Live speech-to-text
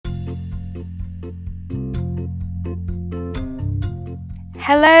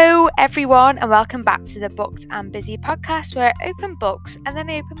Hello, everyone, and welcome back to the Booked and Busy podcast, where I open books and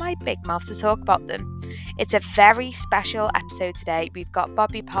then I open my big mouth to talk about them. It's a very special episode today. We've got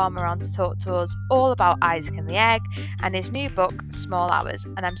Bobby Palmer on to talk to us all about Isaac and the Egg and his new book, Small Hours,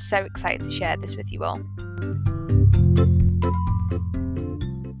 and I'm so excited to share this with you all.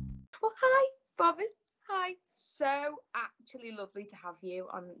 Well, hi, Bobby. Hi. So actually lovely to have you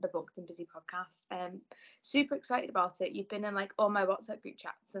on the Booked and Busy podcast. Super excited about it. You've been in like all my WhatsApp group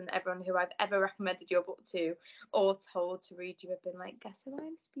chats, and everyone who I've ever recommended your book to or told to read you have been like, guess who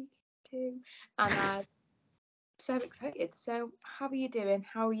I'm speaking to? And I'm so excited. So how are you doing?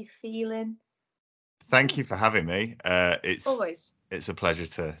 How are you feeling? Thank you for having me. Always. It's a pleasure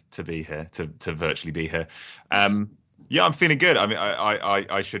to be here, to virtually be here. Yeah, I'm feeling good. I mean,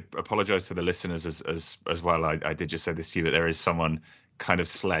 I should apologise to the listeners as well. I did just say this to you, but there is someone kind of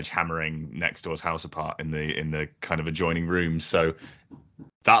sledgehammering next door's house apart in the kind of adjoining room. So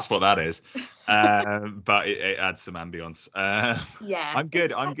that's what that is. But it adds some ambience. Yeah, I'm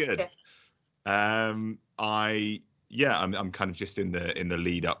good. I'm good. I'm kind of just in the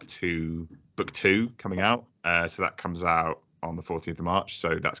lead up to book 2 coming out. So that comes out on the 14th of March.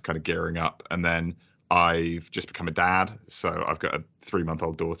 So that's kind of gearing up. And then I've just become a dad. So I've got a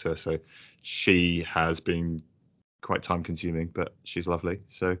 3-month-old daughter. So she has been quite time consuming, but she's lovely.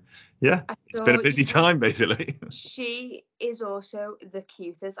 So yeah, it's been a busy time basically. She is also the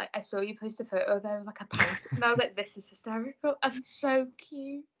cutest. Like, I saw you post a photo of her with like a pout, and I was like, this is hysterical and so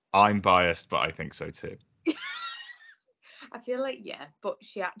cute. I'm biased, but I think so too. I feel like, yeah, but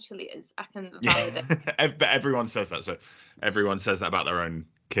she actually is. I can validate. But everyone says that. So everyone says that about their own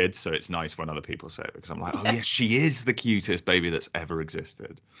kids. So it's nice when other people say it, because I'm like, oh yeah, she is the cutest baby that's ever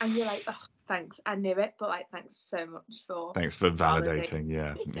existed. And you're like, oh, thanks. I knew it, but like, thanks so much for. Thanks for validating.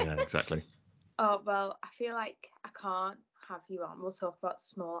 Yeah, exactly. Oh, well, I feel like I can't have you on. We'll talk about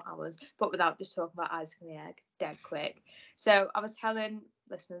Small Hours, but without just talking about Isaac and the Egg dead quick. So I was telling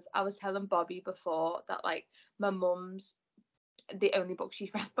Bobby before that like my mum's the only book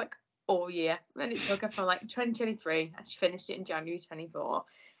she's read like all year, and it took her from like 2023 and she finished it in January 24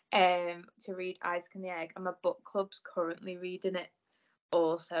 to read Isaac and the Egg, and my book club's currently reading it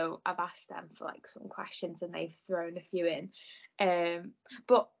also. I've asked them for like some questions and they've thrown a few in,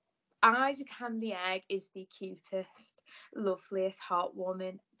 but Isaac and the Egg is the cutest, loveliest,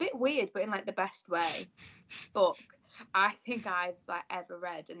 heartwarming, bit weird but in like the best way book I think I've like ever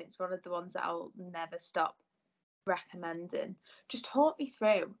read, and it's one of the ones that I'll never stop recommending. Just talk me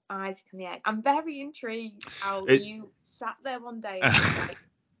through Isaac and the Egg. I'm very intrigued how you sat there one day and was like,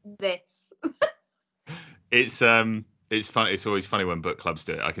 this. It's fun. It's always funny when book clubs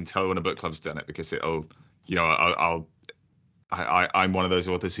do it. I can tell when a book club's done it because it'll, I'm one of those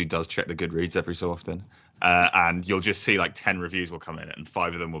authors who does check the Goodreads every so often, and you'll just see like 10 reviews will come in, and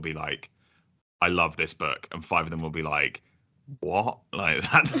 5 of them will be like, I love this book, and 5 of them will be like, what? Like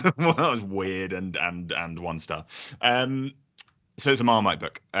that was weird and 1 star. So it's a Marmite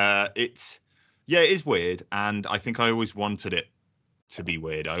book. It is weird, and I think I always wanted it to be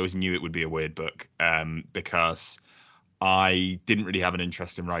weird. I always knew it would be a weird book, because I didn't really have an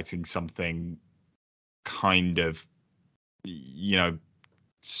interest in writing something kind of,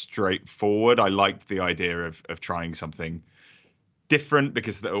 straightforward. I liked the idea of trying something different,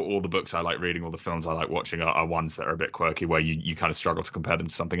 because all the books I like reading, all the films I like watching are ones that are a bit quirky, where you kind of struggle to compare them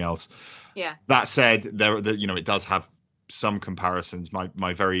to something else. Yeah. That said, it does have some comparisons.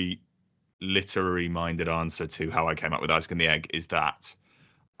 My very literary minded answer to how I came up with Isaac and the Egg is that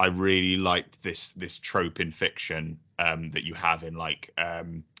I really liked this trope in fiction, that you have in like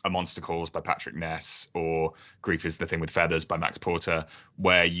A Monster Calls by Patrick Ness, or Grief is the Thing with Feathers by Max Porter,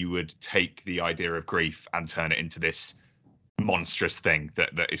 where you would take the idea of grief and turn it into this monstrous thing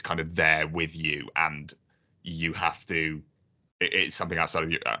that is kind of there with you, and you have to. It's something outside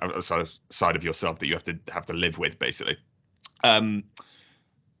of yourself that you have to live with, basically.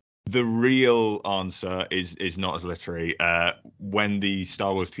 The real answer is not as literary. When the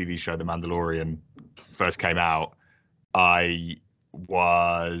Star Wars TV show The Mandalorian first came out, I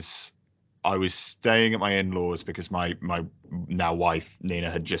was staying at my in-laws because my now wife Nina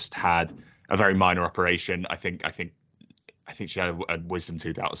had just had a very minor operation. I think she had a wisdom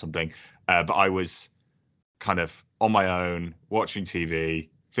tooth out or something. But I was kind of on my own watching TV,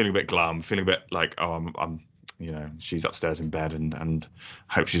 feeling a bit glum, feeling a bit like, oh, I'm she's upstairs in bed and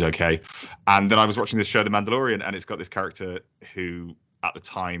I hope she's okay. And then I was watching this show, The Mandalorian, and it's got this character who at the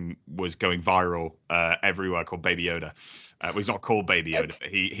time was going viral everywhere, called Baby Yoda. Well, he's not called Baby Yoda, but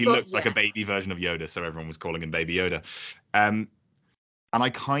he looks like a baby version of Yoda, so everyone was calling him Baby Yoda. And I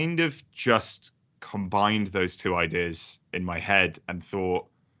kind of just combined those two ideas in my head and thought,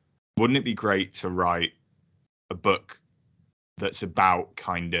 wouldn't it be great to write a book that's about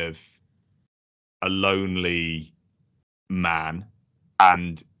kind of a lonely man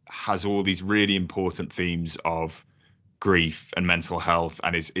and has all these really important themes of grief and mental health,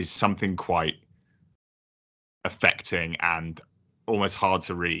 and is something quite affecting and almost hard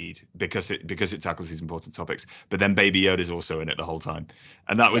to read because it tackles these important topics. But then Baby Yoda's also in it the whole time,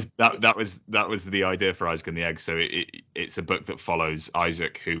 and that was the idea for Isaac and the Egg. So it's a book that follows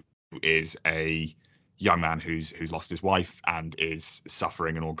Isaac, who is a young man who's lost his wife and is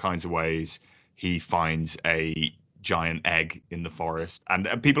suffering in all kinds of ways. He finds a giant egg in the forest, and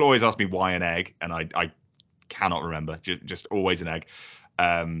people always ask me why an egg, and I cannot remember. Just always an egg.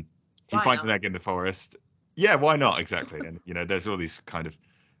 He finds an egg in the forest. Yeah, why not? Exactly. And there's all these kind of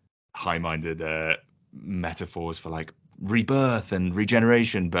high-minded metaphors for like rebirth and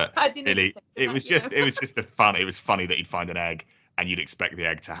regeneration, but really it was just it was funny that you'd find an egg and you'd expect the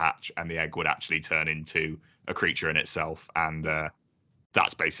egg to hatch and the egg would actually turn into a creature in itself. And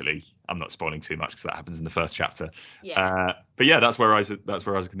that's basically, I'm not spoiling too much because that happens in the first chapter. But yeah, that's where Isaac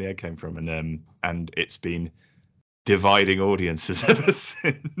and the Egg came from, and it's been dividing audiences ever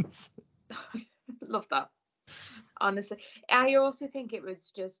since. Love that. Honestly, I also think it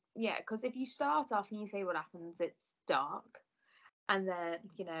was just, because if you start off and you say what happens, it's dark, and then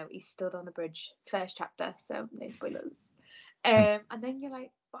he stood on the bridge, first chapter, so no spoilers. And then you're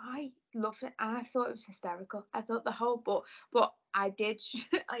like, I loved it. I thought it was hysterical. I thought the whole book, but I did.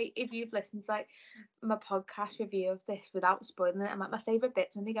 If you've listened to like my podcast review of this without spoiling it, I'm like, my favorite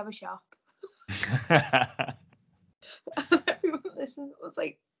bit's when they go shop. Everyone listened was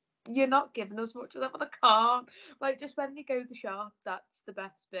like, you're not giving us much of that, but I can't. Like, just when they go to the shop, that's the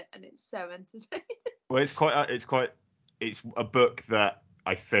best bit, and it's so entertaining. Well, it's a book that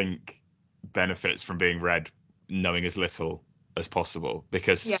I think benefits from being read knowing as little as possible,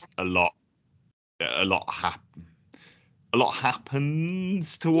 because a lot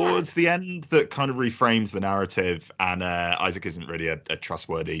happens towards the end that kind of reframes the narrative, and Isaac isn't really a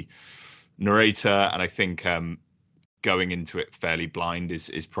trustworthy narrator, and I think going into it fairly blind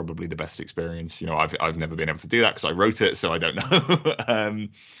is probably the best experience. I've never been able to do that because I wrote it, so I don't know.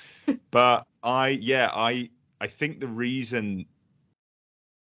 But I think the reason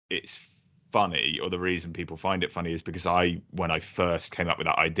it's funny, or the reason people find it funny, is because when I first came up with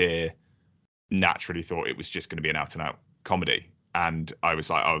that idea, naturally thought it was just going to be an out and out comedy, and I was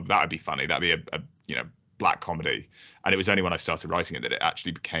like, oh, that'd be funny, that'd be a black comedy. And it was only when I started writing it that it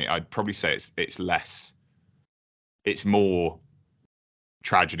actually became, I'd probably say it's more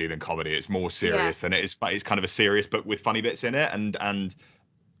tragedy than comedy. It's more serious than it is. It's kind of a serious book with funny bits in it, and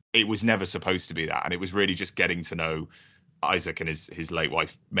it was never supposed to be that. And it was really just getting to know Isaac and his late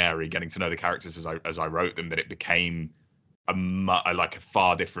wife Mary, getting to know the characters as I wrote them, that it became a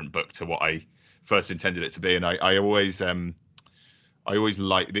far different book to what I first intended it to be. And I always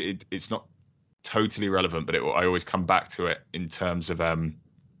like it. It's not totally relevant, but I always come back to it in terms of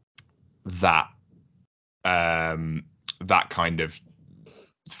that kind of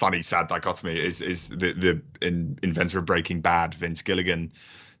funny, sad dichotomy is the inventor of Breaking Bad, Vince Gilligan,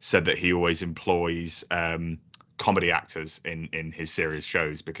 said that he always employs comedy actors in his serious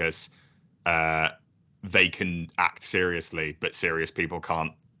shows because they can act seriously, but serious people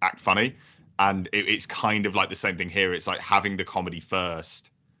can't act funny. And it's kind of like the same thing here. It's like having the comedy first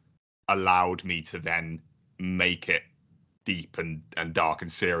allowed me to then make it deep and dark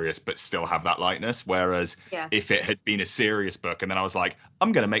and serious, but still have that lightness. Whereas if it had been a serious book and then I was like,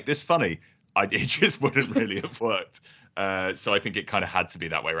 I'm going to make this funny, it just wouldn't really have worked. So I think it kind of had to be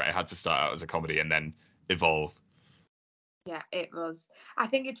that way, right? It had to start out as a comedy and then evolve. Yeah, it was. I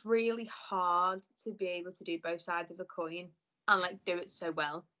think it's really hard to be able to do both sides of a coin and like do it so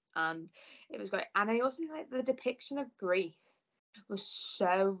well. And it was great. And I also think like the depiction of grief was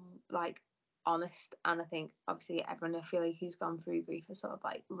so like honest, and I think obviously everyone, I feel like, who's gone through grief is sort of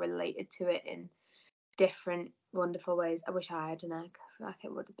like related to it in different wonderful ways. I wish I had an egg. I feel like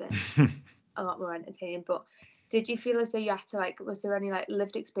it would have been a lot more entertaining. But did you feel as though you had to like, was there any like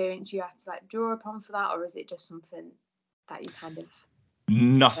lived experience you had to like draw upon for that, or is it just something that you kind of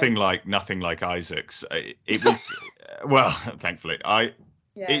nothing like Isaac's? It was well, thankfully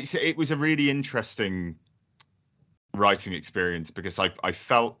it was a really interesting writing experience because I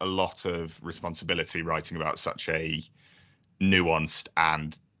felt a lot of responsibility writing about such a nuanced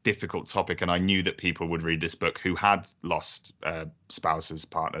and difficult topic, and I knew that people would read this book who had lost spouses,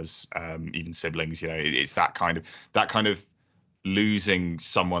 partners, even siblings. It's that kind of losing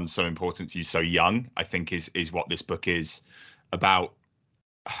someone so important to you so young, I think is what this book is about.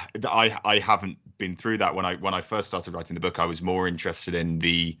 I haven't been through that. When I first started writing the book, I was more interested in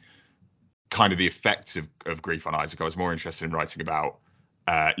the kind of the effects of grief on Isaac. I was more interested in writing about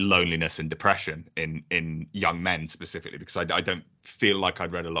loneliness and depression in young men specifically, because I don't feel like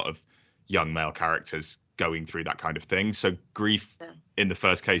I'd read a lot of young male characters going through that kind of thing. So grief in the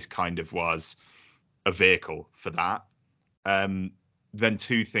first case kind of was a vehicle for that. Then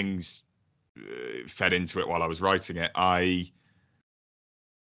two things fed into it while I was writing it. I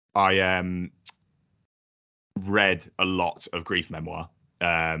read a lot of grief memoir.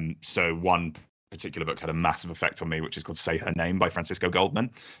 So one particular book had a massive effect on me, which is called Say Her Name by Francisco Goldman.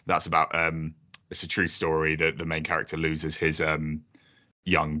 That's about it's a true story that the main character loses his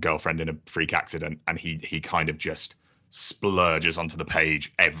young girlfriend in a freak accident, and he kind of just splurges onto the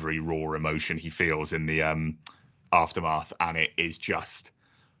page every raw emotion he feels in the aftermath, and it is just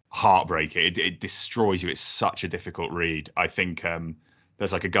heartbreaking. It destroys you. It's such a difficult read. I think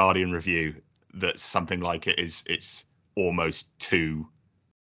there's like a Guardian review that's something like it's almost too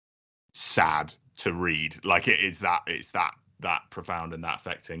sad to read. Like it's that profound and that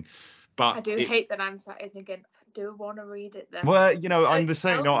affecting. But I do hate that I'm sat here thinking, do I want to read it then? Well, I'm the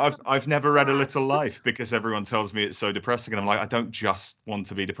same. I've never read A Little Life because everyone tells me it's so depressing, and I'm like, I don't just want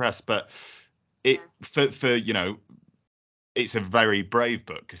to be depressed, but for it's a very brave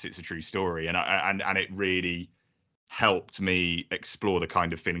book because it's a true story, and it really helped me explore the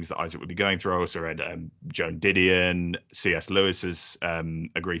kind of feelings that Isaac would be going through. I also read Joan Didion, C.S. Lewis's A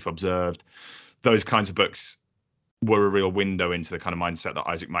Grief Observed. Those kinds of books were a real window into the kind of mindset that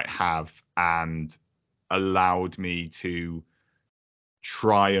Isaac might have, and allowed me to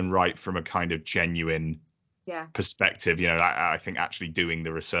try and write from a kind of genuine perspective. I think actually doing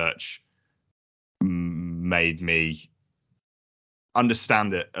the research made me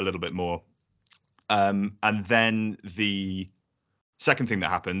understand it a little bit more. And then the second thing that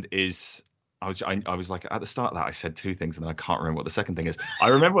happened is I was like, at the start of that I said two things, and then I can't remember what the second thing is. I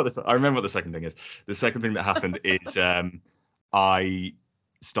remember what the second thing is. The second thing that happened is I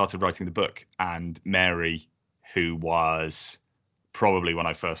started writing the book, and Mary, who was probably, when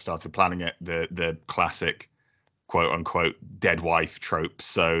I first started planning it, the classic quote unquote dead wife trope.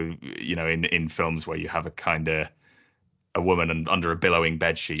 So in films where you have a kind of a woman under a billowing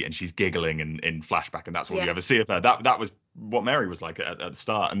bedsheet and she's giggling in flashback, and that's all you ever see of her. That was what Mary was like at the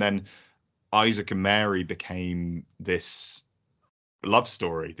start. And then Isaac and Mary became this love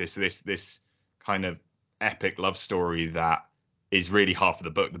story, this kind of epic love story that is really half of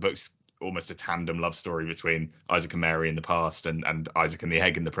the book. The book's almost a tandem love story between Isaac and Mary in the past and Isaac and the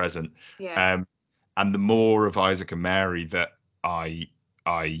egg in the present. And the more of Isaac and Mary that I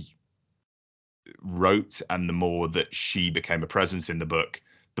wrote, and the more that she became a presence in the book,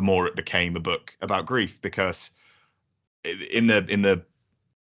 the more it became a book about grief, because in the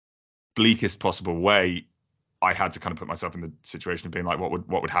bleakest possible way, I had to kind of put myself in the situation of being like,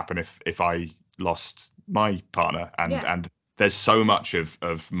 what would happen if I lost my partner? And there's so much of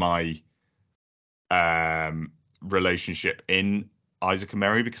my relationship in Isaac and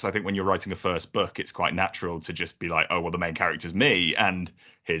Mary, because I think when you're writing a first book, it's quite natural to just be like, oh, well, the main character's me and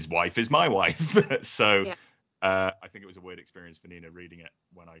his wife is my wife. So I think it was a weird experience for Nina reading it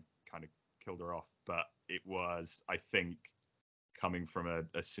when I kind of killed her off. But it was, I think, coming from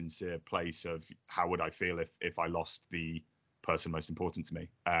a sincere place of how would I feel if I lost the person most important to me.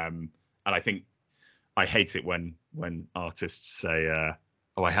 And I think I hate it when artists say,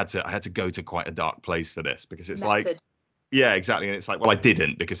 oh, I had to go to quite a dark place for this, because it's like, yeah, exactly. And it's like, well, I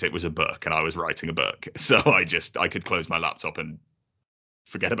didn't, because it was a book and I was writing a book. So I could close my laptop and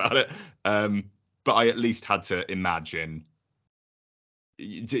forget about it. But I at least had to imagine,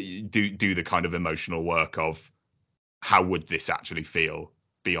 do the kind of emotional work of how would this actually feel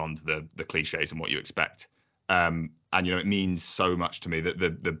beyond the cliches and what you expect. And, it means so much to me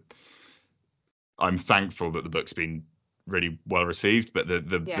that I'm thankful that the book's been really well received. But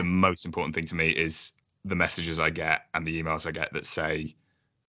the most important thing to me is the messages I get and the emails I get that say,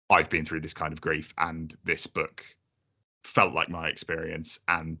 I've been through this kind of grief and this book felt like my experience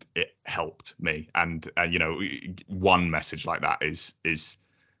and it helped me. And one message like that is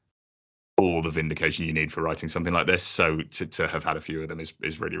all the vindication you need for writing something like this. So to have had a few of them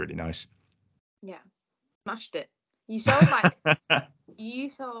is really, really nice. Yeah, smashed it. You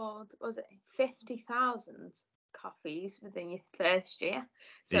sold was it 50,000 copies within your first year?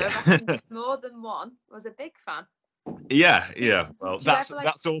 So more than one was a big fan. Yeah. Well,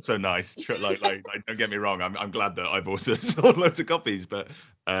 that's also nice. Like, don't get me wrong. I'm glad that I've also sold loads of copies, but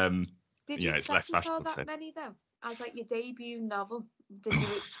did you it's less fashionable. Saw that many though? As like your debut novel, did you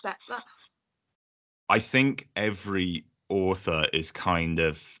expect that? I think every author is kind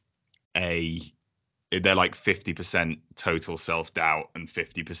of a they're like 50% total self-doubt and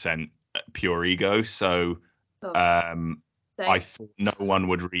 50% pure ego. So Love. I Same. thought no one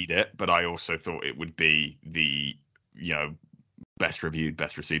would read it, but I also thought it would be the, best reviewed,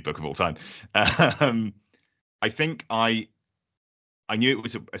 best received book of all time. I think I knew it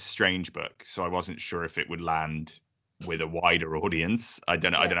was a strange book, so I wasn't sure if it would land with a wider audience. I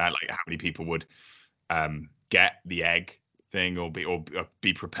don't know like how many people would get the egg thing or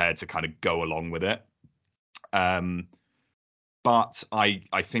be prepared to kind of go along with it. But I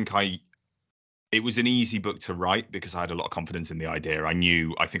think it was an easy book to write because I had a lot of confidence in the idea.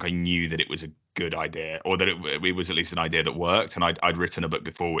 I think I knew that it was a good idea, or that it was at least an idea that worked. And I'd written a book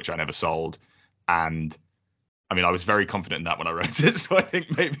before which I never sold, and I mean I was very confident in that when I wrote it. So I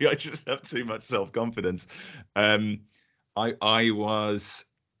think maybe I just have too much self-confidence. I was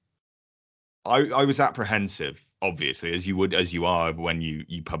apprehensive, obviously, as you are when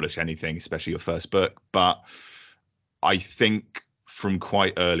you publish anything, especially your first book. But I think from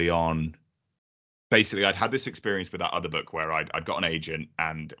quite early on, basically, I'd had this experience with that other book where I'd got an agent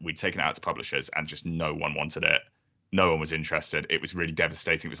and we'd taken it out to publishers and just no one wanted it. No one was interested. It was really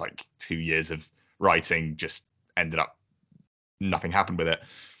devastating. It was like 2 years of writing, just ended up nothing happened with it.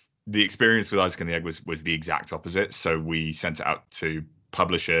 The experience with Isaac and the Egg was the exact opposite. So we sent it out to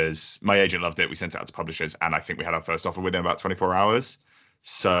publishers. My agent loved it. We sent it out to publishers, and I think we had our first offer within about 24 hours.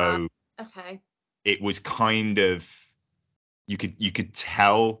 So okay, it was kind of, you could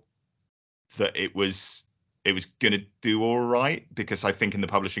tell that it was going to do all right, because I think in the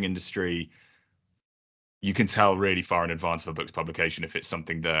publishing industry, you can tell really far in advance of a book's publication if it's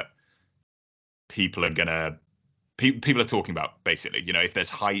something that people are talking about, basically. If there's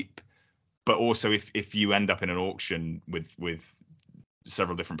hype, but also if you end up in an auction with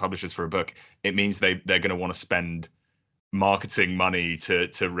several different publishers for a book, it means they're going to want to spend marketing money to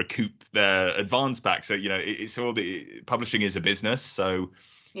recoup their advance back. So it's all, the publishing is a business, so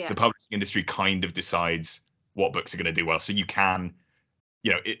the publishing industry kind of decides what books are going to do well. So you can,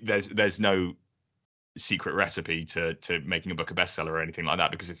 there's no secret recipe to making a book a bestseller or anything like that,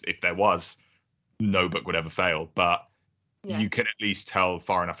 because if there was, no book would ever fail. But you can at least tell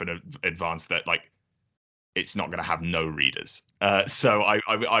far enough in advance that like it's not going to have no readers. So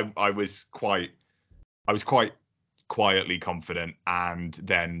I was quite quietly confident, and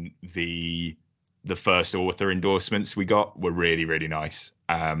then the first author endorsements we got were really, really nice.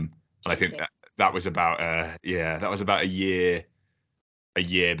 And I think that was about a year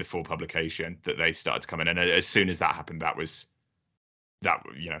before publication that they started to come in. And as soon as that happened, that was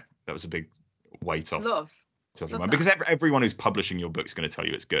a big weight off. Love your mind, because everyone who's publishing your book is going to tell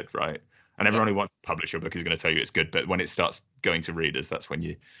you it's good, right? And everyone who wants to publish your book is going to tell you it's good. But when it starts going to readers, that's when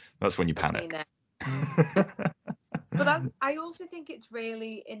you panic. But I also think it's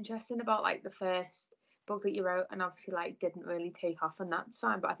really interesting about like the first book that you wrote, and obviously like didn't really take off, and that's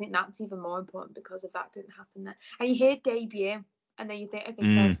fine. But I think that's even more important because if that didn't happen then, and you hear debut, and then you think,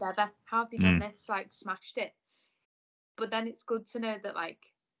 okay, first ever, how have they done this? Like smashed it. But then it's good to know that like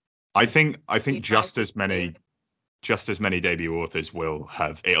I think just as many debut authors will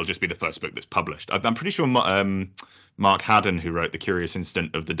have, it'll just be the first book that's published. I'm pretty sure Mark Haddon, who wrote The Curious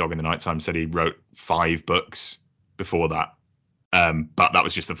Incident of the Dog in the Nighttime, said he wrote 5 books before that. But that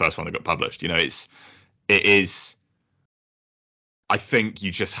was just the first one that got published. It is, I think you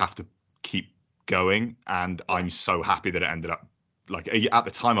just have to keep going. And I'm so happy that it ended up, like, at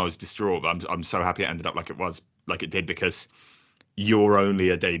the time I was distraught, but I'm so happy it ended up like it did, because you're only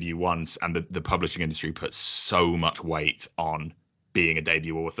a debut once, and the publishing industry puts so much weight on being a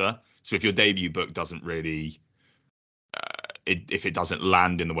debut author. So if your debut book doesn't really, if it doesn't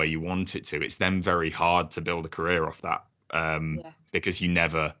land in the way you want it to, it's then very hard to build a career off that, because you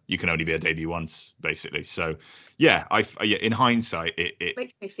can only be a debut once, basically. So in hindsight, it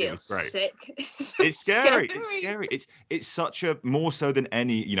makes me feel sick. It's scary. It's scary. It's such a, more so than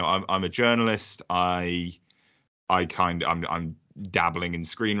any, I'm a journalist. I'm dabbling in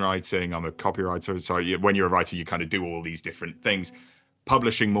screenwriting. I'm a copywriter. So when you're a writer, you kind of do all these different things.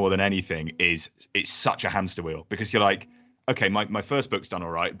 Publishing, more than anything, it's such a hamster wheel, because you're like, okay, my first book's done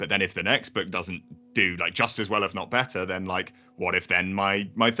all right, but then if the next book doesn't do like just as well, if not better, then like, what if then my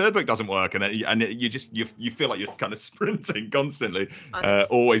third book doesn't work? And then you feel like you're kind of sprinting constantly,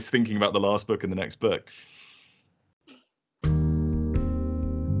 always thinking about the last book and the next book.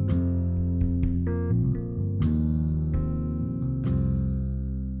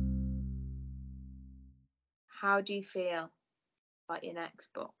 How do you feel about your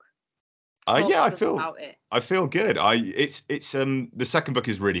next book? I feel good. It's the second book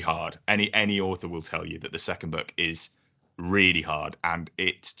is really hard. Any author will tell you that the second book is really hard, and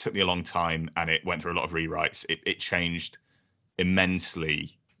it took me a long time, and it went through a lot of rewrites. It changed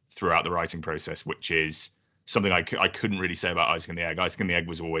immensely throughout the writing process, which is something I couldn't really say about Isaac and the Egg. Isaac and the Egg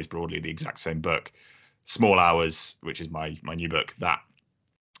was always broadly the exact same book. Small Hours, which is my new book, that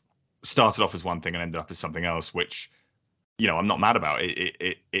started off as one thing and ended up as something else, which, you know, I'm not mad about.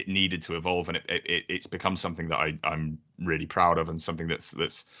 It needed to evolve, and it's become something that I'm really proud of, and something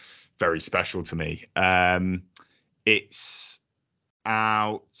that's very special to me. It's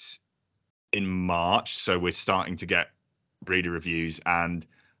out in March, so we're starting to get reader reviews, and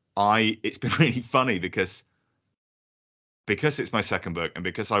it's been really funny because it's my second book, and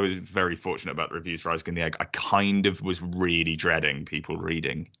because I was very fortunate about the reviews for Isaac and the Egg, I kind of was really dreading people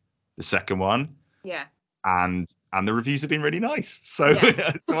reading the second one. Yeah. And the reviews have been really nice. So,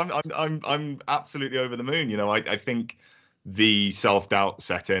 Yeah. so I'm absolutely over the moon. You know, I think the self-doubt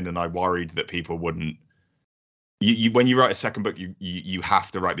set in, and I worried that people wouldn't. You when you write a second book, you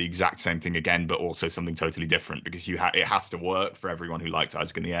have to write the exact same thing again, but also something totally different, because it has to work for everyone who liked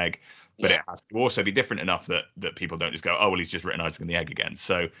Isaac and the Egg, but it has to also be different enough that people don't just go, oh well, he's just written Isaac and the Egg again.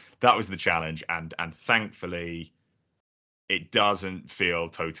 So that was the challenge, and thankfully it doesn't feel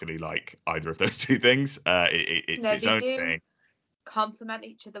totally like either of those two things. It's its own thing. Complement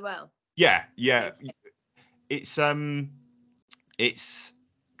each other well. Yeah. It's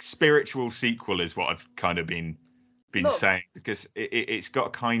spiritual sequel is what I've kind of been saying, because it's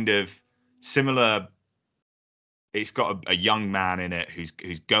got kind of similar. It's got a young man in it who's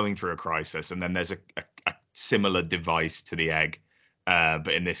going through a crisis, and then there's a similar device to the egg,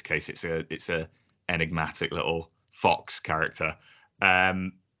 but in this case it's a enigmatic little fox character.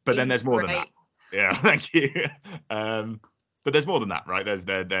 But then there's more than that. Yeah, thank you. But there's more than that, right?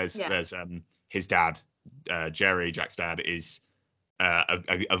 There's his dad, Jerry, Jack's dad, is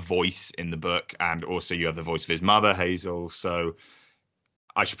a voice in the book, and also you have the voice of his mother, Hazel. So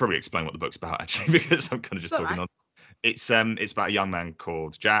I should probably explain what the book's about, actually, because I'm kind of just talking on. It's about a young man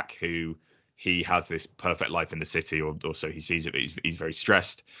called Jack, who he has this perfect life in the city, or so he sees it, but he's very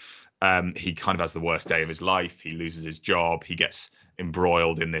stressed. He kind of has the worst day of his life. He loses his job. He gets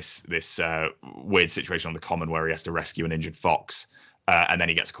embroiled in this weird situation on the common where he has to rescue an injured fox, and then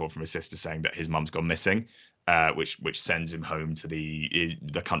he gets a call from his sister saying that his mum's gone missing, which sends him home to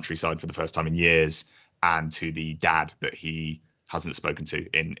the countryside for the first time in years, and to the dad that he hasn't spoken to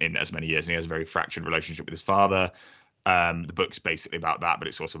in as many years, and he has a very fractured relationship with his father. The book's basically about that, but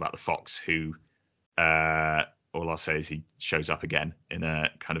it's also about the fox who, all I'll say is he shows up again in a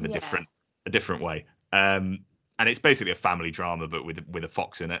kind of a different way. And it's basically a family drama, but with a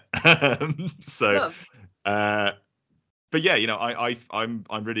fox in it. So, but yeah, you know, I'm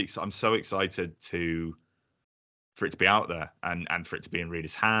really excited. I'm so excited for it to be out there, and for it to be in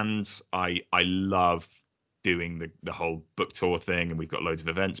readers' hands. I love doing the whole book tour thing, and we've got loads of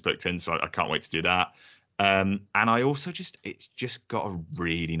events booked in, so I can't wait to do that. And I also it's just got a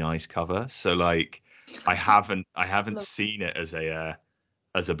really nice cover. So like, I haven't seen it as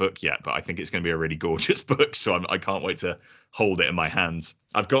a book yet, but I think it's going to be a really gorgeous book. So I can't wait to hold it in my hands.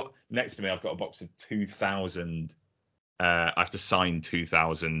 I've got next to me, I've got a box of 2,000. I have to sign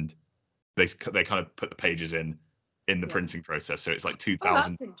 2,000. They kind of put the pages in the printing process, so it's like 2,000. Oh,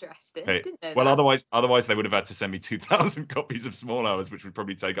 that's interesting. Didn't know well, that. otherwise they would have had to send me 2,000 copies of Small Hours, which would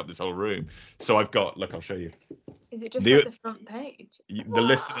probably take up this whole room. So I've got. Look, I'll show you. Is it just like the front page? The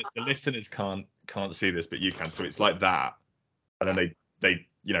listeners can't see this, but you can. So it's like that, and then they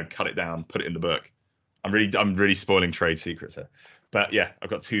cut it down, put it in the book. I'm really spoiling trade secrets here, but yeah, I've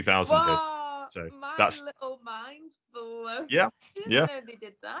got 2,000 here. So that's little mind's blown. Yeah, Didn't know they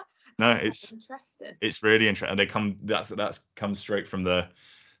did that. No, it's interesting. It's really interesting. And they come. That's comes straight from the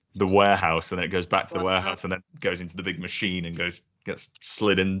warehouse, and then it goes back to the warehouse, and then goes into the big machine and gets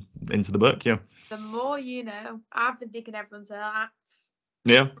slid into the book. Yeah. The more you know. I've been thinking everyone's acts.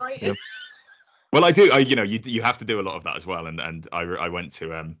 Yeah. Right. Yeah. Well, I do. You have to do a lot of that as well. And I went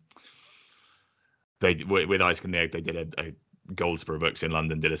to with Isaac and the Egg, they did a Goldsborough Books in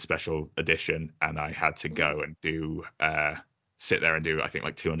London did a special edition, and I had to go and do sit there and do, I think,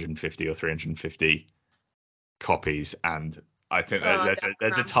 like 250 or 350 copies. And I think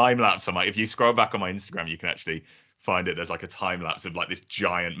there's a time lapse on if you scroll back on my Instagram, you can actually find it. There's like a time lapse of like this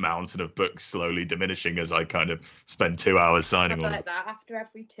giant mountain of books slowly diminishing as I kind of spend 2 hours signing all like that after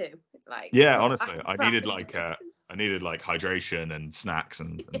every two. Like, yeah, honestly, I needed like hydration and snacks,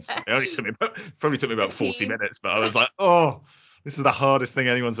 and it only took me probably took me about 40 minutes, but I was like, oh, this is the hardest thing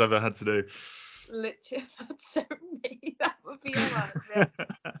anyone's ever had to do. Literally, that's so me. That would be a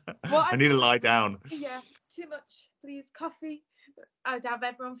lot. I need to lie down. Yeah, too much, please. Coffee. I'd have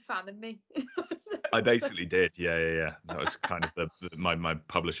everyone fanning me. I basically did. Yeah. That was kind of my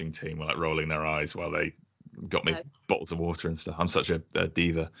publishing team were like rolling their eyes while they got me bottles of water and stuff. I'm such a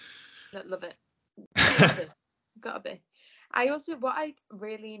diva. Love it. Gotta be. What I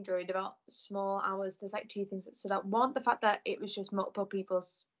really enjoyed about Small Hours, there's like two things that stood out. One, the fact that it was just multiple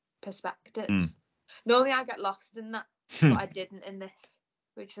people's perspectives. Normally I get lost in that, but I didn't in this,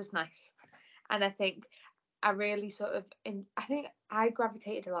 which was nice. And I think I really sort of, I think I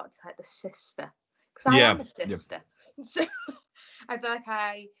gravitated a lot to like the sister, because I am a sister. So I feel like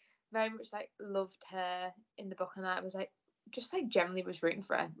I very much like loved her in the book, and I was like, just like generally was rooting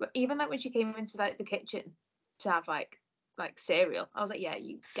for her. But even like when she came into like the kitchen to have like cereal, I was like, yeah,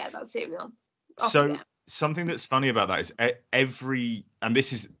 you get that cereal. So something that's funny about that is and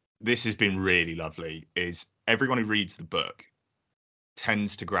this has been really lovely, is everyone who reads the book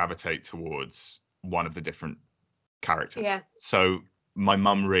tends to gravitate towards one of the different characters. Yeah. So my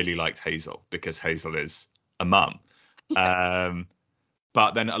mum really liked Hazel because Hazel is a mum.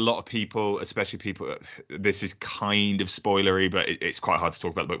 But then a lot of people, especially people, this is kind of spoilery, but it's quite hard to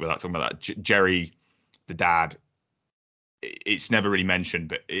talk about the book without talking about that. Jerry, the dad, it's never really mentioned,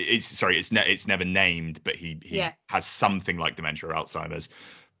 but it's never named, but he has something like dementia or Alzheimer's.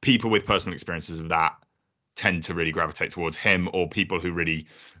 People with personal experiences of that tend to really gravitate towards him, or people who really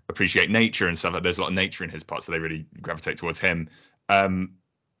appreciate nature and stuff. Like, there's a lot of nature in his part, so they really gravitate towards him.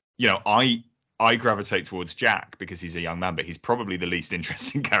 I gravitate towards Jack because he's a young man, but he's probably the least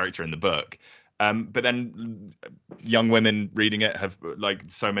interesting character in the book. But then young women reading it have, like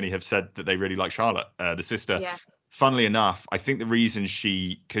so many have said, that they really like Charlotte, the sister. Yeah. Funnily enough, I think the reason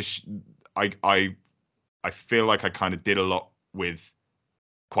I feel like I kind of did a lot with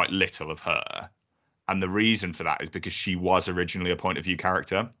quite little of her. And the reason for that is because she was originally a point of view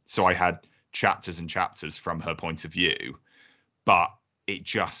character. So I had chapters and chapters from her point of view, but it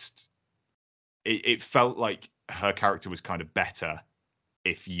felt like her character was kind of better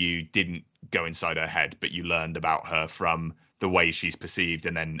if you didn't go inside her head, but you learned about her from the way she's perceived,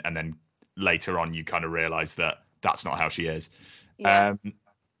 and then later on you kind of realize that that's not how she is. Yeah.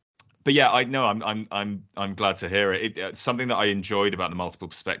 But yeah, I know I'm glad to hear it. Something that I enjoyed about the multiple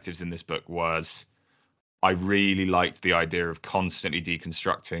perspectives in this book was I really liked the idea of constantly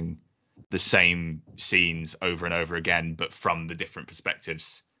deconstructing the same scenes over and over again, but from the different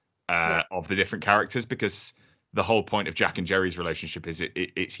perspectives of the different characters, because the whole point of Jack and Jerry's relationship is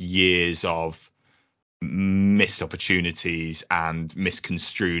it's years of missed opportunities and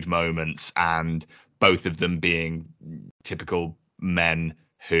misconstrued moments, and both of them being typical men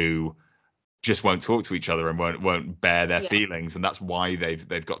who just won't talk to each other and won't bear their feelings, and that's why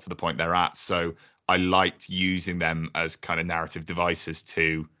they've got to the point they're at. So I liked using them as kind of narrative devices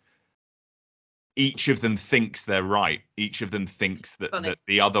to, each of them thinks they're right. Each of them thinks that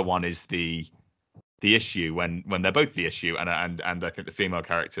the other one is the issue when they're both the issue. And I think the female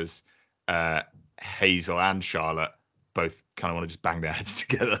characters, Hazel and Charlotte, both kind of want to just bang their heads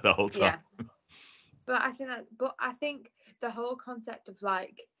together the whole time. Yeah. But I think the whole concept of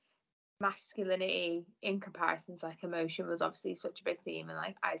like masculinity in comparison to like emotion was obviously such a big theme in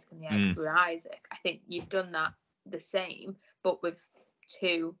like Isaac and the Egg through Isaac. I think you've done that the same, but with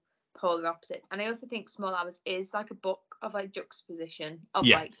two polar opposites. And I also think Small Hours is like a book of like juxtaposition of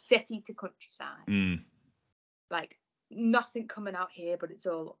like city to countryside. Like nothing coming out here, but it's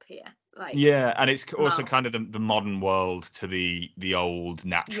all up here. Like and it's also kind of the modern world to the old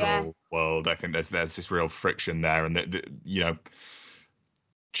natural world. I think there's this real friction there, and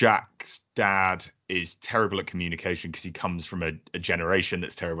Jack's dad is terrible at communication because he comes from a generation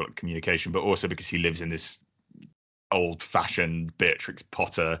that's terrible at communication, but also because he lives in this old-fashioned Beatrix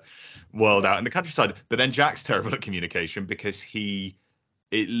Potter world out in the countryside. But then Jack's terrible at communication because he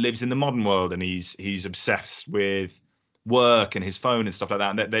lives in the modern world, and he's obsessed with work and his phone and stuff like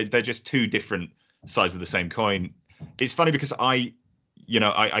that. And they're just two different sides of the same coin. It's funny because I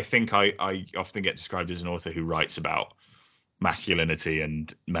think I often get described as an author who writes about masculinity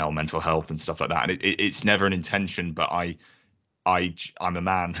and male mental health and stuff like that, and it's never an intention, but I'm a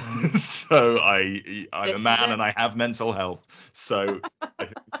man. So I'm a man and I have mental health, so I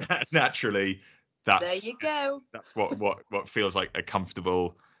think naturally that's there you go. That's what feels like a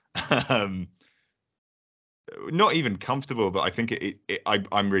comfortable not even comfortable, but I think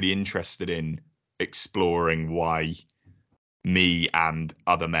I'm really interested in exploring why me and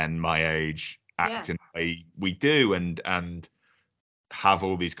other men my age act in the way we do, and have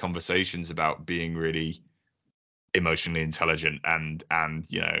all these conversations about being really emotionally intelligent and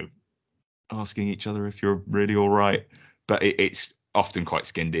asking each other if you're really all right. But it's often quite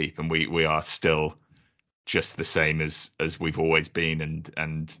skin deep, and we are still just the same as we've always been,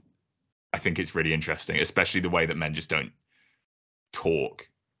 and I think it's really interesting, especially the way that men just don't talk.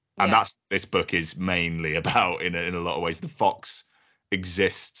 And Yeah. that's what this book is mainly about in a lot of ways. The fox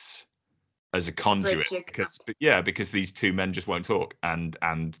exists as a conduit Bridge. because these two men just won't talk, and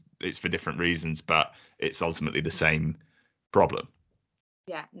it's for different reasons, but it's ultimately the same problem.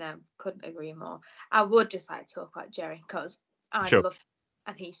 Yeah, no, couldn't agree more. I would just like to talk about Jerry because I Sure. love him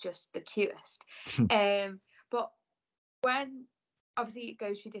and he's just the cutest. But when obviously it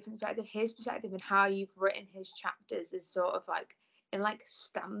goes through different perspective, his perspective and how you've written his chapters is sort of like in like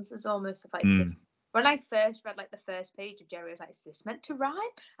stanzas almost of like different. When I first read like the first page of Jerry, I was like, is this meant to rhyme?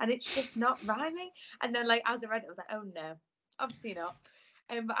 And it's just not rhyming. And then like as I read it, I was like, oh no, obviously not.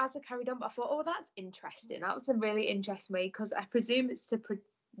 But as I carried on, I thought, oh, that's interesting. That was a really interesting way because I presume it's to.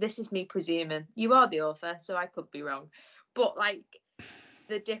 This is me presuming. You are the author, so I could be wrong. But like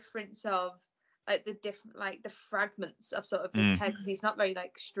the difference of like the different like the fragments of sort of his head because he's not very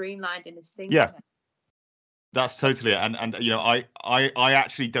like streamlined in his thinking. Yeah, that's totally it. And you know, I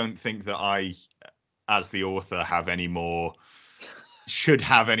actually don't think that I, as the author, should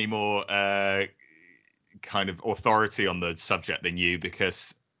have any more kind of authority on the subject than you,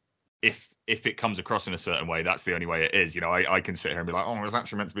 because if it comes across in a certain way, that's the only way it is. You know, I can sit here and be like, oh, it's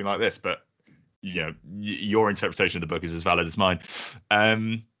actually meant to be like this, but you know, your interpretation of the book is as valid as mine.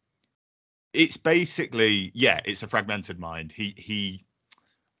 It's basically, yeah, it's a fragmented mind.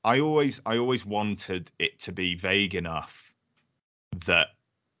 I always wanted it to be vague enough that,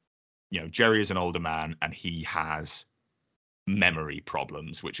 you know, Jerry is an older man and he has memory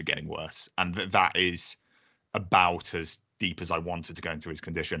problems which are getting worse, and that is about as deep as I wanted to go into his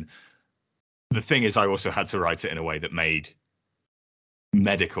condition. The thing is, I also had to write it in a way that made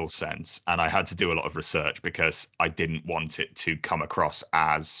medical sense, and I had to do a lot of research because I didn't want it to come across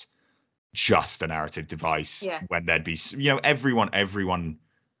as just a narrative device. Yeah. When there'd be, you know, everyone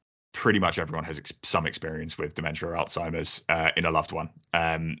pretty much everyone has some experience with dementia or Alzheimer's in a loved one,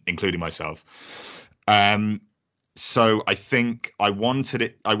 including myself. So I think I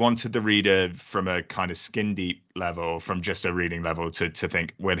wanted the reader from a kind of skin deep level, from just a reading level, to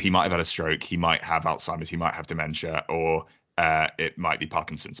think, well, he might have had a stroke, he might have Alzheimer's, he might have dementia, or it might be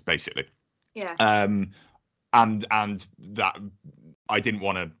Parkinson's, basically. Yeah. And that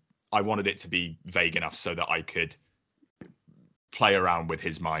I wanted it to be vague enough so that I could play around with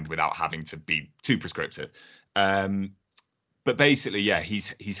his mind without having to be too prescriptive. But basically, yeah,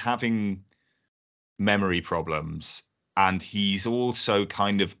 he's having memory problems, and he's also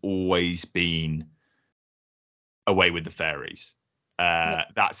kind of always been away with the fairies.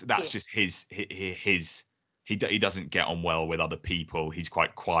 That's just his he doesn't get on well with other people. He's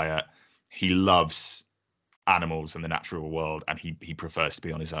quite quiet. He loves animals and the natural world, and he prefers to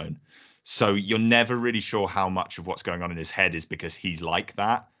be on his own. So you're never really sure how much of what's going on in his head is because he's like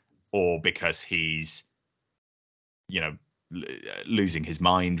that, or because he's, you know, losing his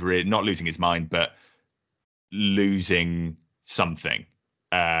mind. Not losing his mind, but losing something,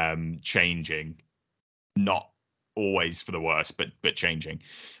 changing, not always for the worse, but changing.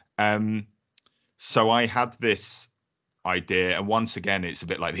 So I had this idea, and once again, it's a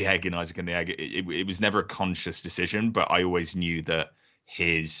bit like the egg in Isaac and the Egg. It was never a conscious decision, but I always knew that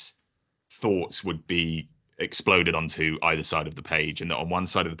his thoughts would be exploded onto either side of the page, and that on one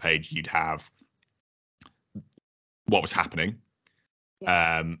side of the page you'd have what was happening,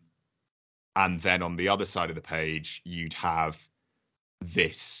 and then on the other side of the page you'd have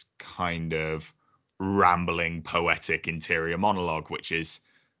this kind of rambling, poetic interior monologue, which is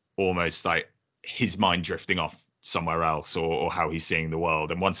almost like his mind drifting off somewhere else, or how he's seeing the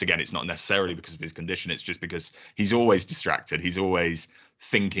world. And once again, it's not necessarily because of his condition, it's just because he's always distracted. He's always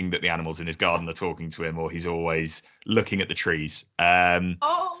thinking that the animals in his garden are talking to him, or he's always looking at the trees.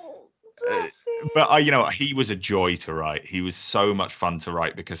 Oh, bless him. But you know, he was a joy to write. He was so much fun to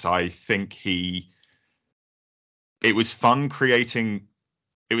write because I think it was fun creating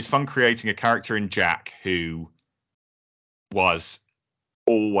a character in Jack who was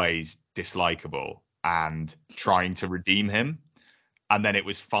always dislikable and trying to redeem him. And then it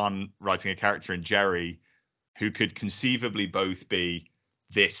was fun writing a character in Jerry who could conceivably both be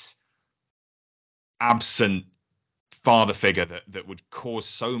this absent father figure that would cause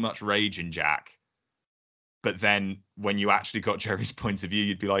so much rage in Jack. But then when you actually got Jerry's point of view,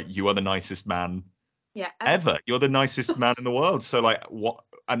 you'd be like, you are the nicest man ever. You're the nicest man in the world. So like, what?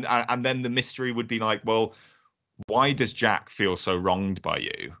 And then the mystery would be like, well, why does Jack feel so wronged by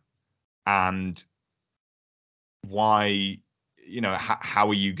you? And why, you know, how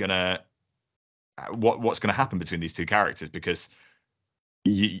are you gonna what's going to happen between these two characters? Because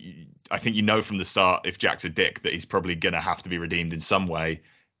I think you know from the start, if Jack's a dick, that he's probably going to have to be redeemed in some way.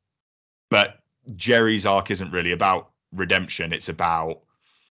 But Jerry's arc isn't really about redemption. It's about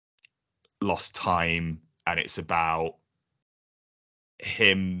lost time, and it's about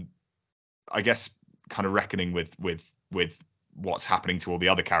him, I guess, kind of reckoning with what's happening to all the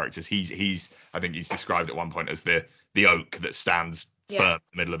other characters. He's I think he's described at one point as the oak that stands firm in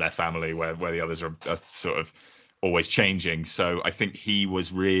the middle of their family, where the others are sort of always changing. So I think he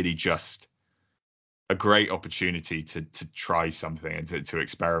was really just a great opportunity to try something and to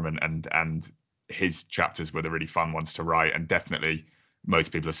experiment, and his chapters were the really fun ones to write, and definitely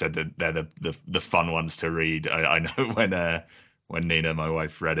most people have said that they're the fun ones to read. I know when Nina, my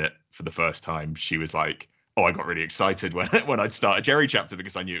wife, read it for the first time, she was like, "Oh, I got really excited when I'd start a Jerry chapter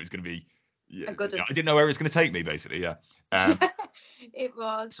because I knew it was going to be a good one. I didn't know where it was going to take me, basically." Yeah, it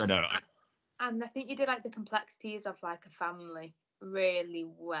was. So no, and I think you did like the complexities of like a family really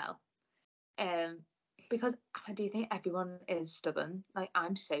well, because I do think everyone is stubborn. Like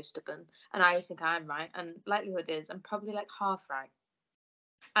I'm so stubborn, and I always think I'm right, and likelihood is I'm probably like half right.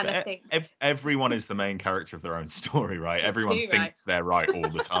 And I think everyone is the main character of their own story, right? Everyone thinks they're right all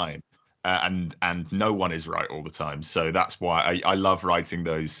the time, and no one is right all the time. So that's why I love writing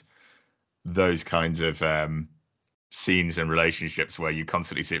those kinds of scenes and relationships where you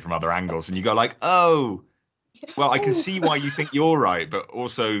constantly see it from other angles, and you go like, oh, well, I can see why you think you're right, but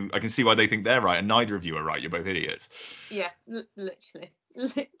also I can see why they think they're right, and neither of you are right. You're both idiots. Yeah, literally.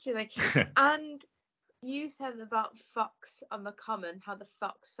 And you said about Fox on the Common, how the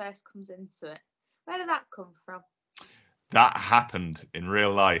fox first comes into it. Where did that come from? That happened in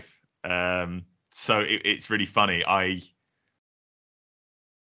real life. So it's really funny. I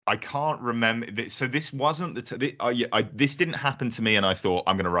can't remember. So this wasn't this didn't happen to me, and I thought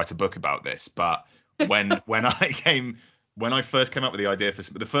I'm going to write a book about this. But when I first came up with the idea for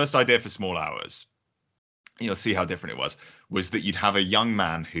the first idea for Small Hours, you'll see how different it was that you'd have a young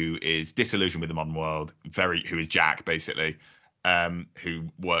man who is disillusioned with the modern world, who is Jack basically, who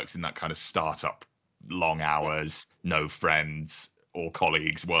works in that kind of startup, long hours, no friends, all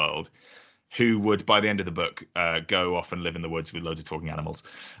colleagues world, who would by the end of the book go off and live in the woods with loads of talking animals.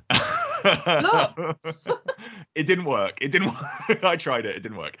 It didn't work. I tried it. It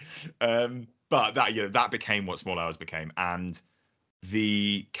didn't work. But that became what Small Hours became, and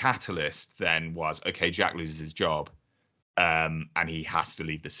the catalyst then was, okay, Jack loses his job, and he has to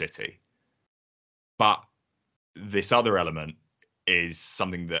leave the city. But this other element is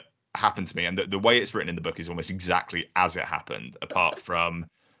something that happened to me, and the way it's written in the book is almost exactly as it happened, apart from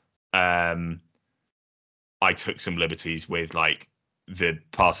I took some liberties with like the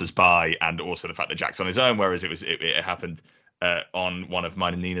passers-by, and also the fact that Jack's on his own, whereas it happened on one of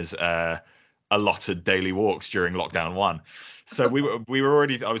mine and Nina's allotted daily walks during lockdown 1. So we were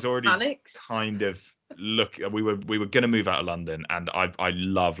already, I was already Alex. kind of we were going to move out of London, and I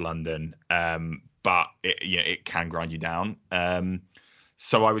love London, but it can grind you down.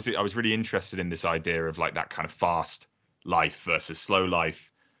 So I was really interested in this idea of like that kind of fast life versus slow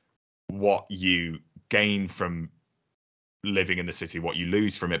life, what you gain from living in the city, what you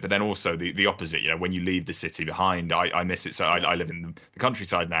lose from it, but then also the opposite. When you leave the city behind, I miss it. So I live in the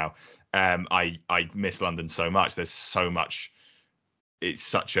countryside now. I miss London so much. There's so much. It's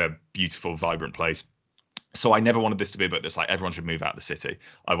such a beautiful, vibrant place. So I never wanted this to be a book that's like everyone should move out of the city.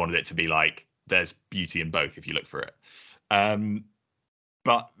 I wanted it to be like there's beauty in both if you look for it.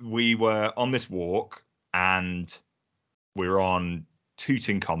 But we were on this walk, and we were on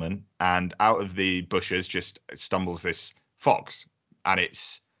Tooting Common, and out of the bushes just stumbles this fox, and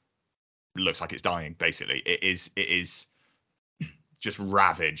looks like it's dying. Basically, it is just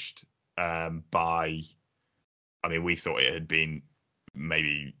ravaged by. I mean, we thought it had been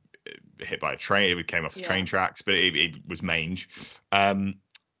maybe hit by a train. It came off the train tracks, but it was mange.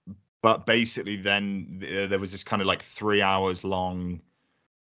 But basically, then there was this kind of like 3 hours long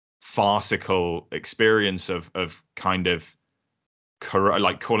farcical experience of kind of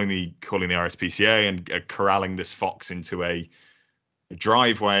like calling the RSPCA and corralling this fox into a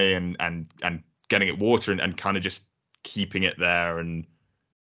driveway and getting it water and kind of just keeping it there and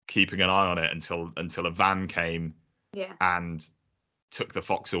keeping an eye on it until a van came and took the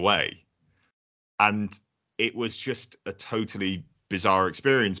fox away. And it was just a totally bizarre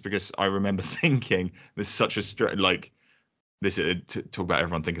experience, because I remember thinking there's such a like this talk about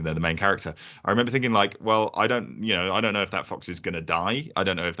everyone thinking they're the main character. I remember thinking like, well, I don't know if that fox is going to die. I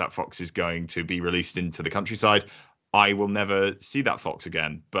don't know if that fox is going to be released into the countryside. I will never see that fox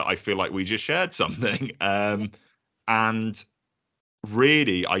again, but I feel like we just shared something. And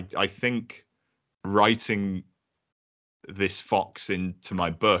really, I think writing this fox into my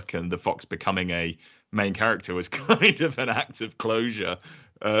book, and the fox becoming a main character was kind of an act of closure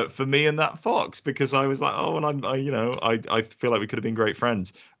for me and that fox, because I was like, oh, well, I feel like we could have been great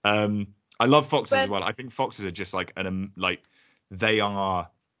friends. I love foxes as well. I think foxes are just like they are.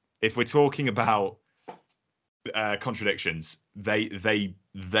 If we're talking about contradictions, they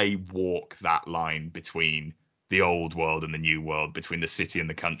walk that line between the old world and the new world, between the city and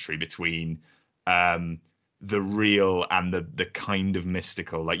the country, between the real and the kind of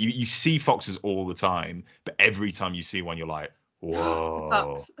mystical. Like you see foxes all the time, but every time you see one, you're like,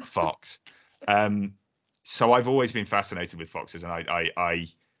 whoa, a fox. So I've always been fascinated with foxes, and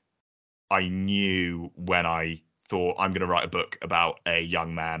I knew when I thought I'm going to write a book about a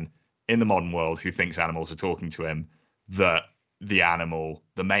young man in the modern world who thinks animals are talking to him, that the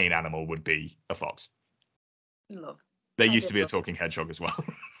main animal would be a fox. Love. There used to be a talking hedgehog as well.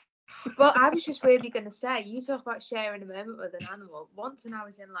 Well, I was just really going to say, you talk about sharing a moment with an animal. Once when I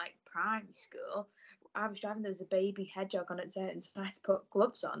was in like primary school, I was driving, there was a baby hedgehog on its own, so I had to put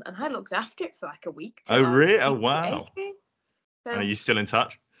gloves on, and I looked after it for like a week. Oh, really? Oh, wow. So, and are you still in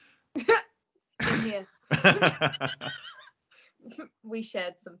touch? Yeah. We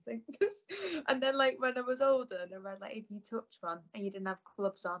shared something. And then like when I was older, and I read like, if you touch one and you didn't have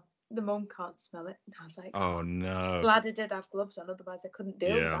gloves on, the mum can't smell it. And I was like, oh no, glad I did have gloves on, otherwise I couldn't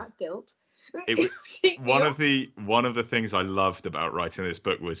deal with that guilt. One of the things I loved about writing this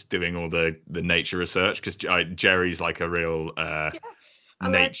book was doing all the nature research, because Jerry's like a real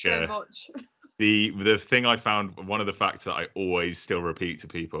nature. So much. The thing I found, one of the facts that I always still repeat to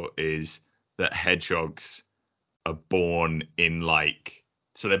people, is that hedgehogs are born in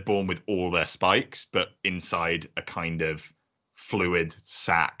so they're born with all their spikes, but inside a kind of fluid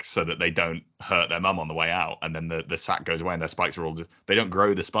sac, so that they don't hurt their mum on the way out, and then the sac goes away and their spikes are all they don't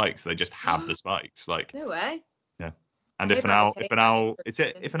grow the spikes, they just have the spikes. Like, no way. Yeah. And if an owl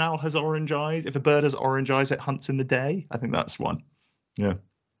has orange eyes, if a bird has orange eyes, it hunts in the day. I think that's one. Yeah.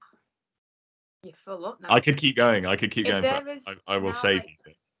 You're full up now. I could keep going. I will now, save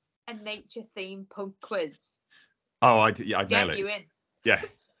you. A nature themed pub quiz. Oh, I'd nail it. Get you in. Yeah.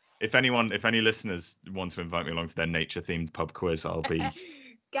 If any listeners want to invite me along to their nature-themed pub quiz, I'll be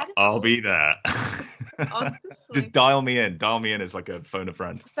there. Just dial me in. Dial me in as like a phone a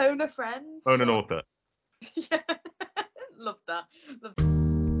friend. Phone a friend. Phone an author. Yeah. Love that.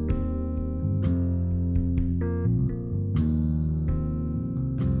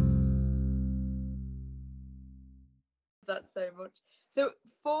 That so much. So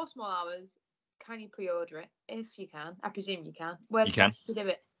 4 small hours. Can you pre-order it? If you can, I presume you can. Where's best to do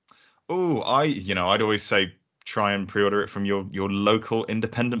it? Oh, I'd always say try and pre-order it from your local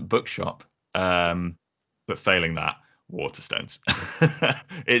independent bookshop. But failing that, Waterstones.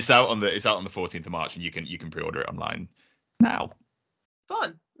 It's out on the 14th of March, and you can pre-order it online now.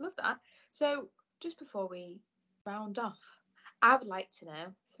 Fun, love that. So just before we round off, I would like to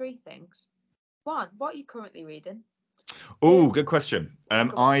know 3 things. 1, what are you currently reading? Oh, good question.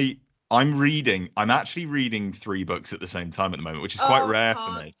 I'm actually reading 3 books at the same time at the moment, which is quite rare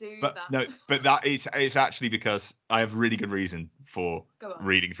for me. But that it's actually because I have really good reason for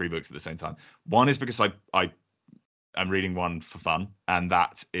reading 3 books at the same time. One is because I'm reading one for fun, and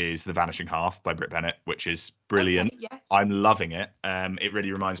that is The Vanishing Half by Brit Bennett, which is brilliant. Okay, yes. I'm loving it. It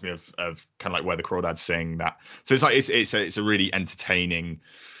really reminds me of kind of like Where the Crawdads Sing. That. So it's like it's a really entertaining,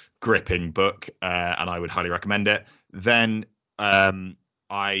 gripping book, and I would highly recommend it. Then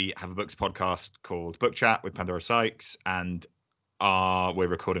I have a books podcast called Book Chat with Pandora Sykes, and we're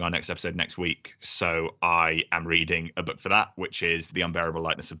recording our next episode next week. So I am reading a book for that, which is The Unbearable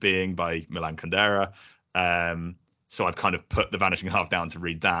Lightness of Being by Milan Kundera. So I've kind of put The Vanishing Half down to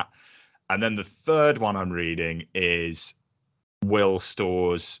read that. And then the third one I'm reading is Will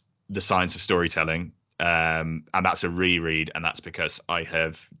Storr's The Science of Storytelling. And that's a reread, and that's because I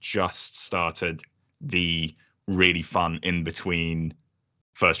have just started the really fun in between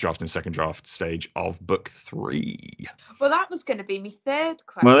first draft and second draft stage of book 3. Well, that was going to be my 3rd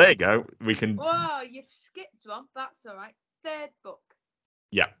question. Well, there you go. We can. Whoa, you've skipped one. That's all right. 3rd book.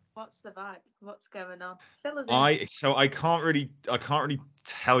 Yeah. What's the vibe? What's going on? Fill us in. I can't really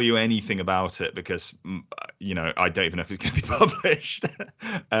tell you anything about it because I don't even know if it's going to be published.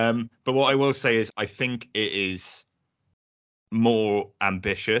 But what I will say is I think it is more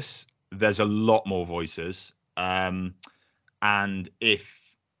ambitious. There's a lot more voices. And if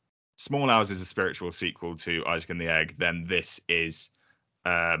Small Hours is a spiritual sequel to Isaac and the Egg, then this is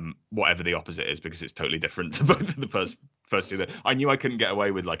whatever the opposite is, because it's totally different to both of the first 2. I knew I couldn't get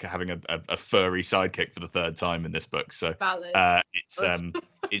away with having a furry sidekick for the 3rd time in this book. So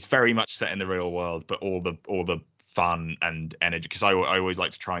it's very much set in the real world, but all the fun and energy, because I always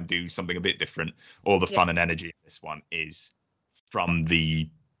like to try and do something a bit different. All the fun and energy in this one is from the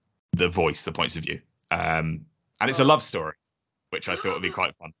voice, the points of view, and it's a love story, which I thought would be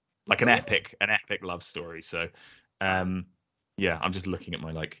quite fun, like an epic love story. So yeah, I'm just looking at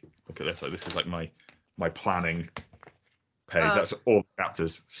my look at this, like this is like my planning page. That's all the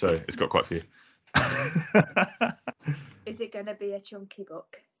chapters, so it's got quite a few. Is it going to be a chunky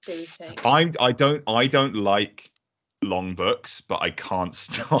book, do you think? I don't like long books, but I can't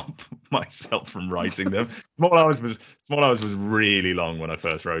stop myself from writing them. Small Hours was really long when I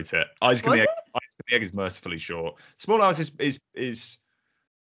first wrote it. Isaac and the Egg is mercifully short. Small Hours is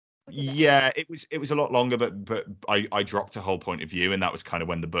yeah, it was a lot longer, but I dropped a whole point of view, and that was kind of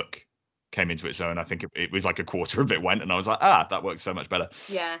when the book came into its own. I think it was like a quarter of it went, and I was like, that works so much better.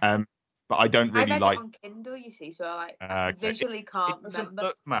 Yeah. But I don't really read like it on Kindle, you see, so I visually can't it doesn't remember.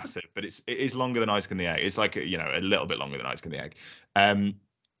 look massive, but it is longer than Isaac and the Egg. It's like a little bit longer than Isaac and the Egg.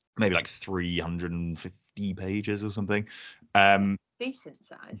 Maybe like 350 pages or something. Decent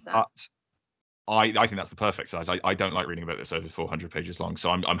size. That. But I think that's the perfect size. I don't like reading a book that's over 400 pages long,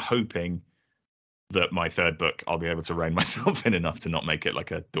 so I'm hoping that my third book I'll be able to rein myself in enough to not make it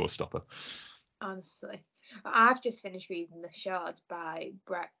like a doorstopper. Honestly, I've just finished reading The Shard by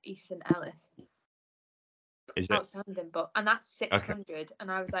Bret Easton Ellis. Is it? Outstanding book, and that's 600. Okay.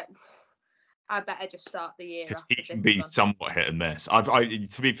 And I was like, I better just start the year. Because he can be somewhat hit and miss.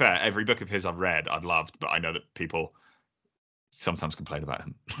 To be fair, every book of his I've read, I've loved, but I know that people sometimes complain about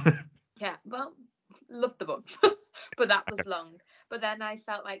him. Yeah, well, loved the book, but that was long. But then I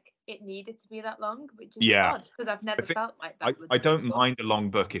felt like it needed to be that long, which is odd because I've never felt like that. I don't mind a long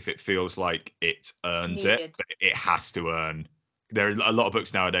book if it feels like it earns it, but it has to earn. There are a lot of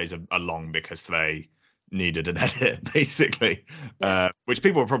books nowadays are long because they needed an edit, basically, which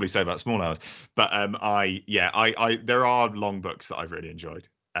people will probably say about Small Hours. But there are long books that I've really enjoyed.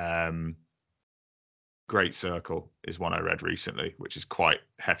 Great Circle is one I read recently, which is quite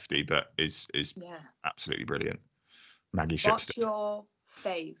hefty, but is absolutely brilliant. Maggie Shipstead. What's your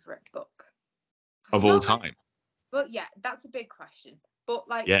favourite book of all time? Well, yeah, that's a big question. But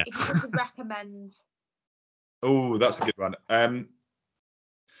if you could recommend, that's a good one.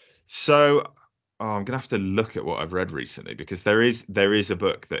 So I'm gonna have to look at what I've read recently, because there is a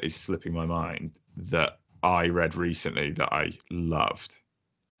book that is slipping my mind that I read recently that I loved.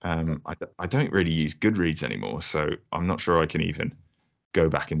 I don't really use Goodreads anymore, so I'm not sure I can even go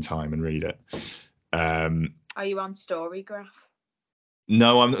back in time and read it. Are you on Storygraph?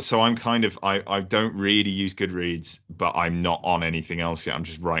 No, I'm not. So I'm kind of I don't really use Goodreads, but I'm not on anything else yet. I'm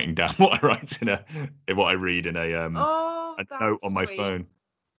just writing down what I write what I read in a note on my phone.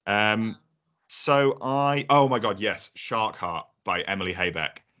 So oh my God, yes, Shark Heart by Emily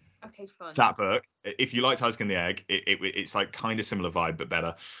Haybeck. Okay, fun. That book. If you liked Isaac and the Egg, it's like kind of similar vibe but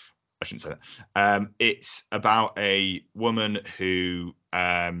better. I shouldn't say that. It's about a woman who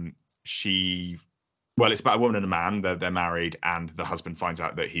it's about a woman and a man. They're married, and the husband finds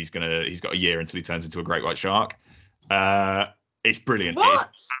out that he's got a year until he turns into a great white shark. It's brilliant.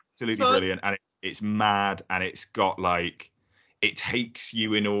 What? It's absolutely brilliant, and it's mad, and it's got it takes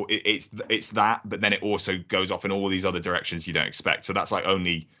you in all. It's that, but then it also goes off in all these other directions you don't expect. So that's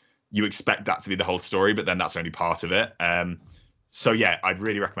only you expect that to be the whole story, but then that's only part of it. So yeah, I'd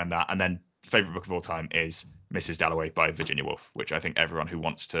really recommend that. And then favorite book of all time is Mrs. Dalloway by Virginia Woolf, which I think everyone who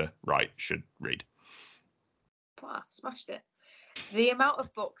wants to write should read. Wow, smashed it. The amount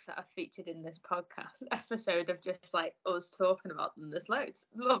of books that are featured in this podcast episode of just us talking about them, there's loads.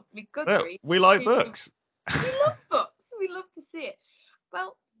 Look, we like books. We love books. We love to see it.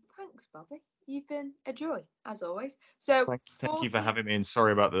 Well, thanks, Bobby. You've been a joy, as always. So thank you for having me, and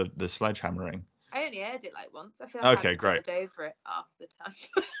sorry about the sledgehammering. I only heard it once. I feel like I've great. over it half the time.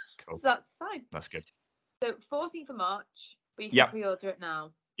 Cool. So that's fine. That's good. So 14th of March, but you can pre-order it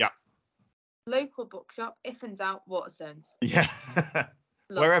now. Yeah. Local bookshop, if in doubt, Waterstones. Yeah.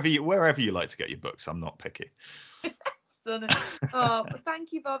 wherever you like to get your books, I'm not picky. Stunning. Oh,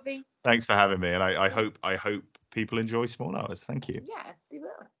 thank you, Bobby. Thanks for having me, and I hope people enjoy Small Hours. Thank you. Yeah, they will.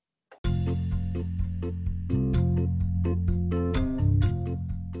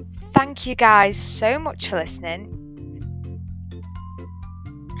 Thank you guys so much for listening.